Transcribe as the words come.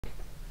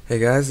Hey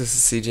guys, this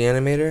is CG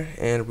Animator,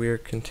 and we're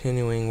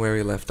continuing where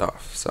we left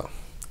off. So,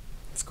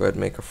 let's go ahead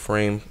and make a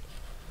frame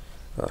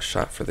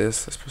shot for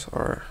this. Let's press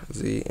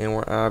RZ, and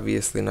we're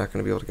obviously not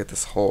going to be able to get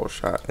this whole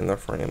shot in the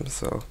frame,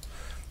 so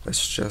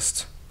let's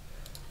just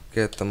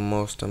get the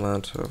most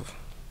amount of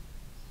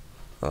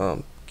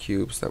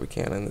cubes that we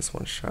can in this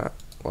one shot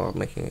while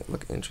making it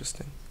look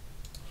interesting.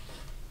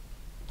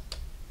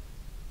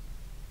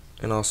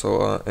 And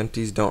also,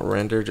 empties don't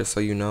render, just so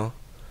you know.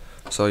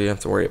 So you don't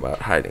have to worry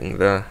about hiding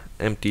the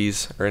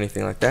empties or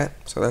anything like that.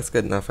 So that's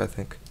good enough, I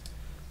think.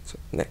 So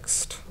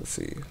next, let's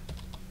see.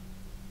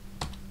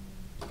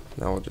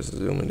 Now we'll just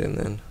zoom it in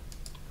then.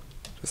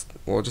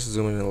 We'll just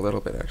zoom it in a little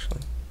bit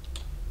actually.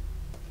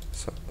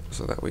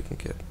 So that we can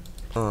get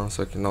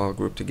so it can all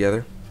group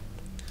together.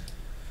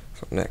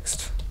 So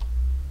next.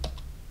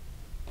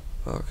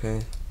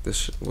 Okay,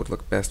 this would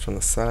look best from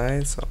the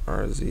side, so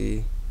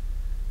RZ.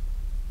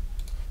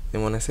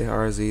 And when I say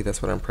RZ,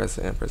 that's what I'm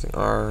pressing. I'm pressing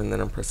R and then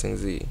I'm pressing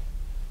Z,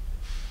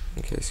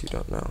 in case you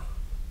don't know.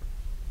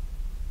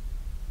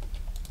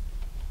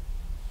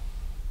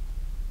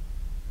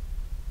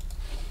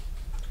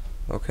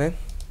 Okay.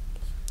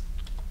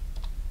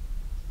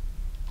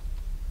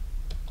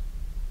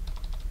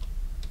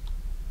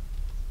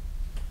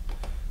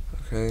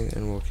 Okay,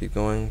 and we'll keep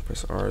going.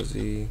 Press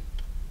RZ.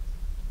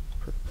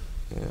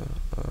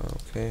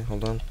 Okay,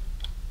 hold on.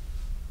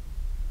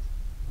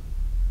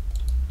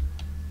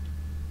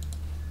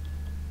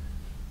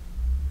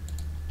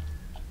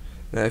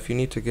 Now, if you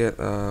need to get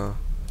more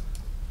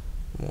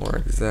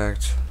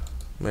exact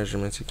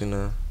measurements, you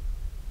can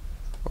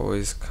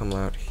always come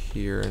out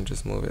here and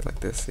just move it like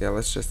this. Yeah,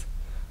 let's just,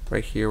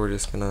 right here, we're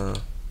just gonna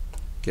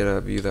get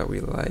a view that we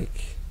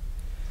like.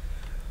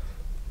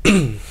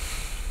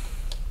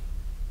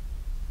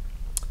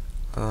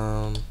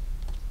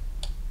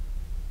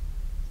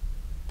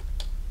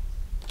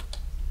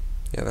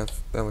 Yeah,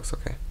 that looks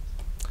okay.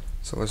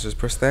 So let's just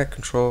press that,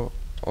 Control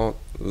Alt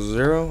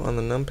 0 on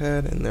the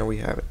numpad, and there we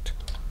have it.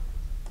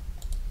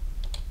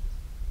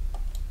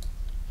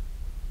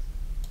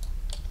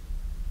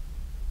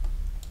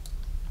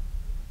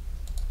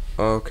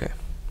 Okay,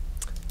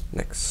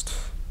 next.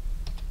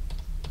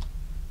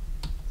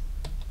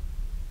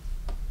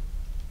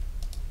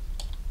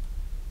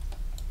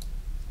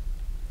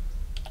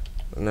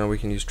 Now we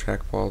can use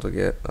trackball to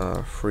get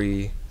a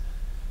free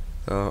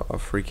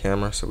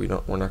camera, so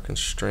we're not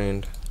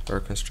constrained or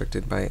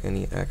constricted by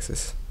any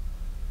axis.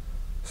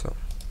 So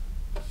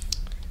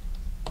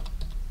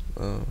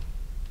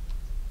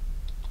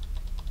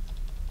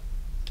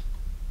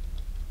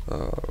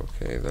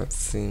okay, that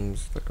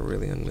seems like a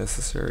really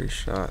unnecessary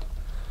shot,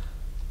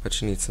 but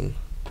you need some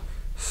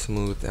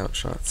smoothed out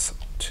shots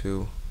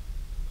too,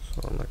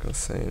 so I'm not going to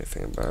say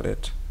anything about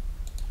it.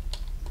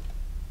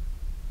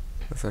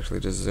 Let's actually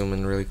just zoom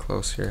in really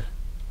close here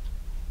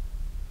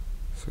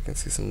so we can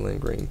see some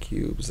lingering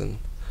cubes and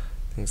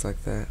things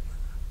like that.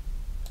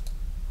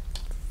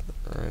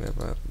 Right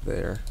about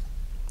there.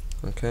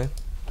 Okay,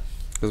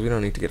 because we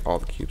don't need to get all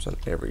the cubes on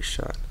every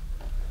shot.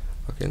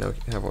 Okay, now we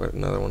can have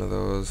another one of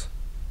those.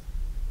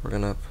 We're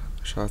gonna up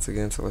shots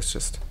again, so let's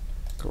just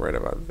go right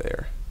about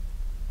there.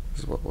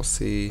 This is what we'll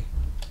see.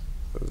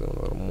 Zoom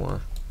a little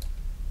more.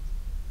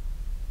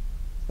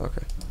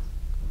 Okay.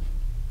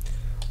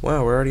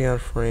 Wow, we're already on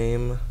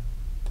frame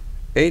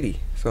 80.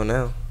 So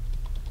now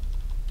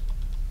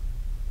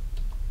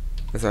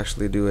let's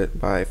actually do it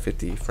by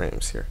 50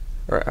 frames here.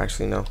 Or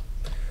actually, no,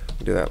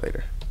 we'll do that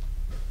later.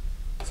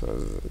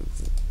 So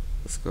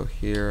let's go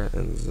here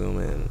and zoom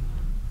in.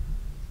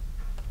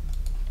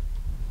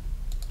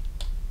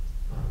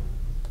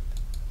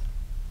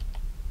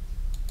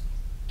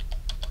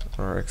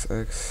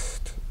 RXX,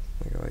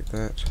 make it like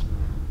that.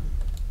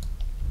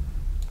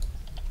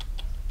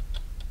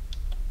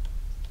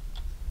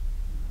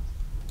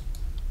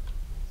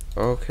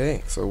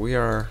 Okay, so we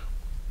are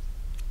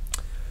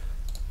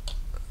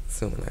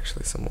zooming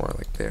actually some more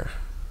like there.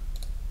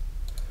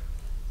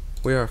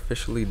 We are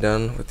officially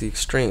done with the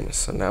extremes,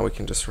 so now we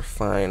can just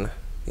refine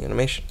the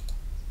animation.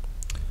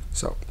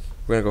 So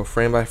we're gonna go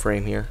frame by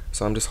frame here.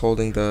 So I'm just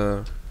holding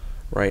the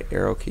right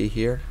arrow key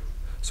here.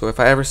 So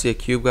if I ever see a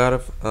cube out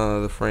of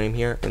the frame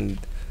here, and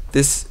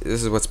this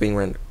is what's being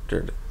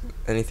rendered,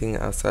 anything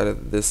outside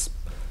of this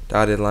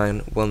dotted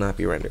line will not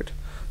be rendered.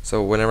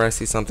 So whenever I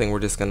see something,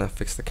 we're just gonna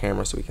fix the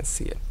camera so we can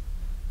see it.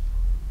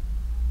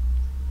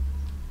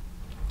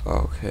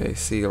 Okay,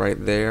 see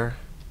right there?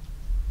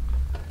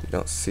 You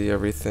don't see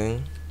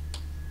everything.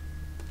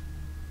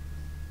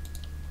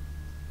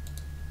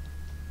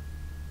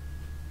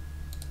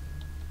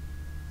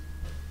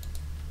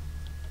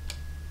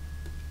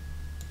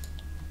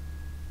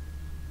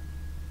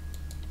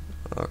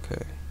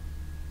 Okay.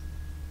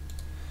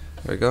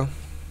 There we go.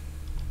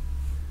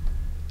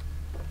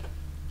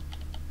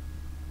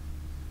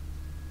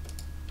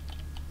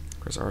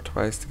 Press R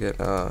twice to get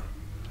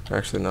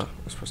actually no,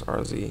 let's press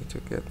RZ to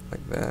get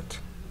like that.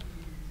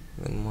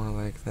 And then more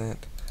like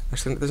that.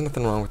 Actually, there's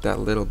nothing wrong with that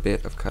little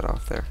bit of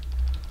cutoff there.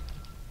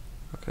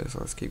 Okay, so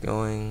let's keep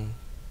going,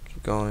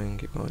 keep going,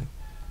 keep going.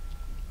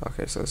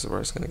 Okay, so this is where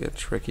it's going to get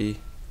tricky.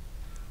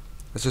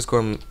 Let's just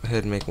go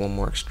ahead and make one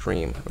more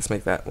extreme. Let's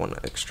make that one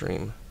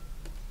extreme.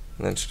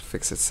 And then it should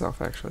fix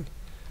itself, actually.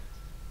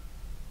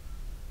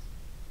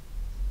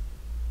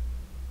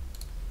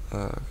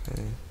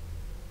 Okay.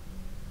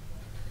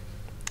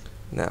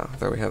 Now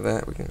that we have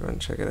that, we can go ahead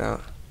and check it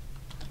out.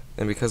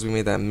 And because we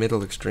made that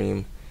middle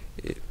extreme,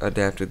 it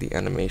adapted the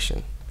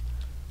animation,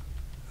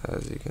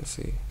 as you can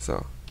see.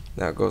 So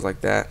now it goes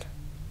like that.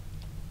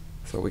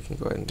 So we can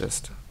go ahead and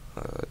just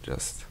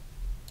adjust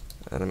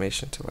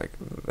animation to like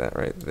that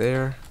right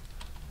there.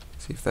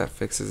 See if that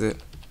fixes it.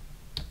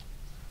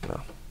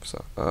 No.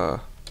 So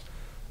let's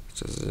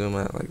just zoom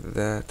out like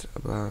that,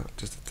 about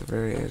just at the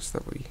very edge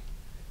that we.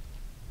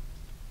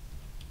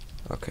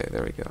 Okay,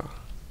 there we go.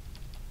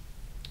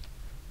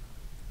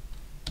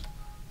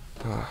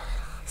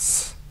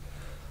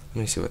 Let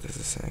me see what this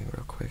is saying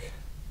real quick.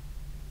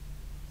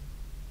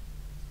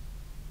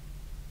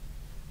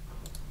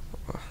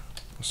 I'm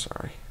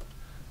sorry.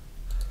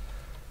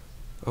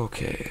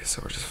 Okay,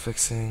 so we're just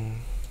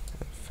fixing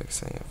and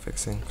fixing and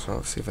fixing. So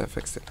let's see if that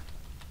fixed it.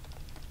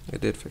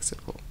 It did fix it.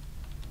 Cool.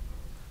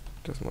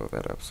 Just move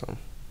that up some.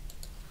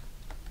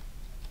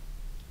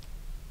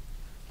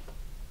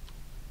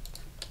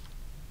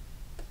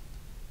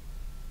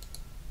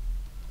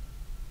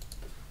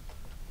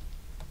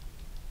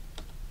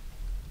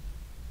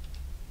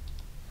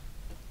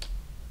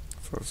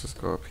 So let's just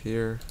go up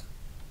here.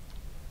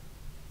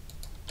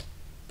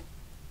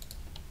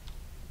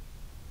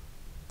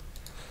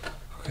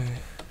 Okay.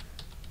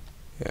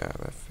 Yeah,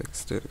 that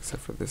fixed it,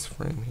 except for this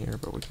frame here,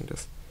 but we can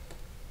just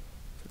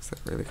fix that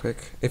really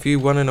quick. If you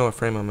want to know what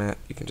frame I'm at,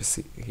 you can just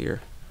see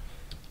here.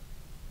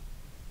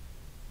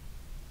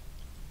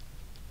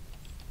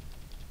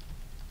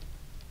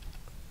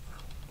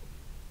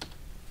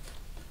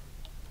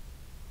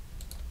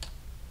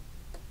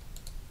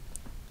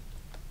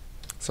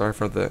 Sorry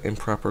for the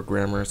improper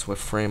grammar. It's what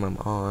frame I'm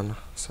on.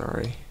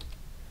 Sorry.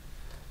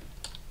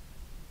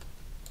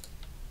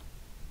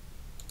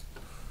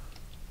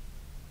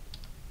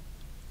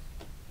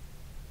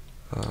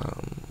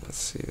 Let's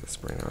see. Let's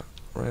bring it up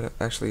right up.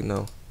 Actually,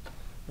 no.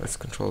 Let's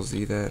Control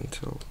Z that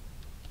until.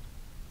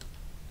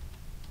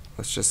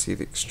 Let's just see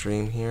the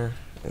extreme here,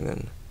 and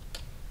then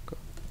go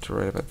to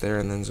right about there,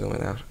 and then zoom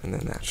it out, and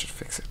then that should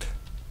fix it.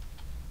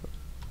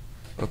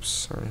 Oops,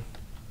 sorry.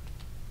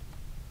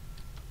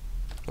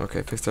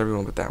 Okay, fixed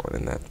everyone but that one,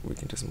 and that we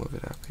can just move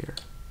it up here.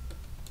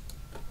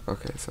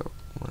 Okay, so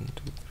 1,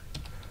 2,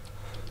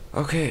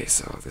 3. Okay,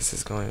 so this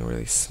is going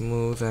really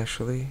smooth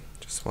actually.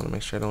 Just want to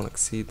make sure I don't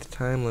exceed the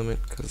time limit,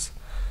 because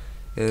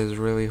it is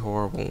really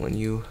horrible when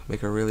you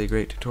make a really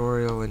great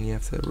tutorial and you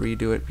have to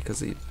redo it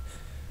because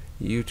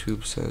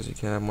YouTube says you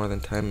can't have more than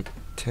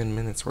 10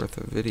 minutes worth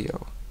of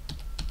video.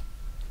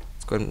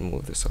 Let's go ahead and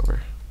move this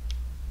over.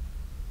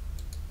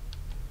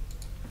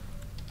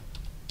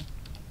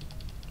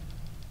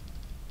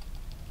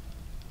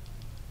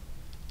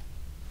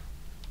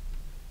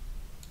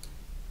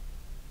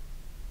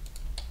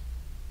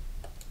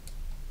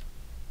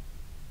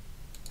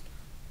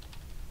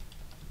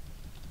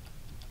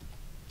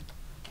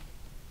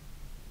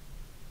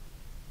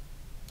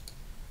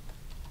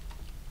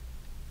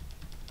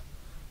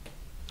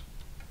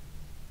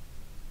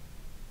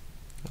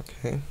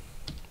 Okay,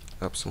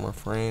 up some more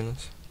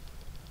frames.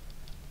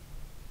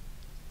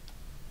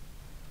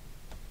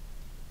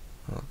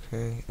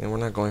 Okay, and we're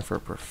not going for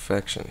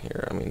perfection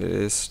here. I mean, it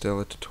is still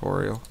a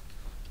tutorial.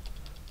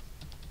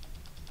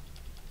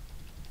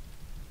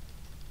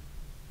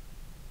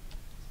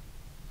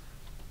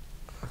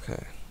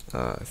 Okay,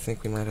 I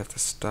think we might have to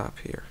stop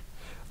here.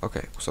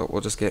 Okay, so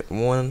we'll just get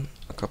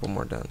a couple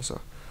more done.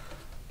 So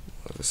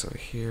move this over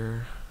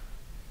here.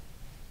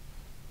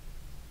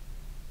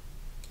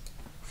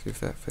 See if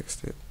that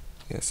fixed it.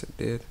 Yes, it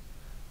did.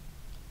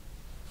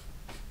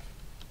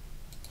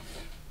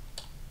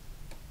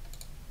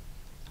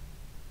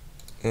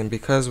 And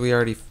because we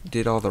already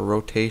did all the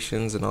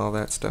rotations and all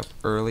that stuff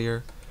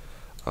earlier,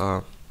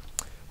 all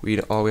we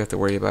have to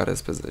worry about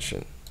is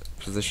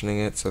positioning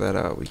it so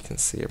that we can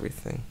see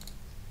everything.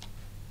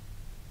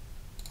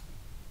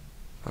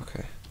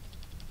 Okay.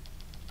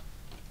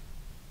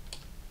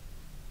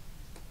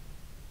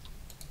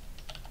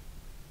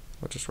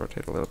 I'll just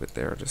rotate a little bit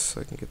there just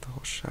so I can get the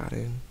whole shot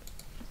in.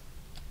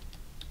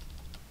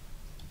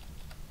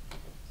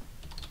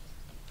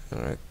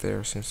 And right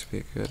there seems to be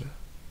a good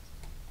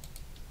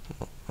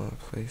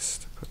place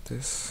to put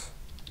this.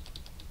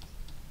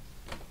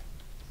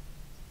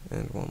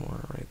 And one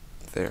more right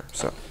there.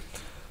 So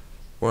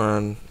we're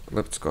on,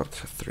 let's go up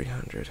to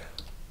 300.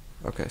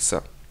 Okay,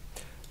 so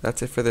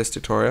that's it for this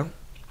tutorial.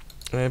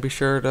 And be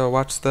sure to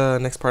watch the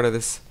next part of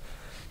this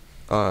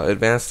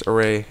advanced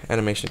array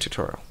animation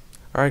tutorial.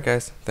 Alright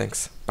guys,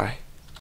 thanks. Bye.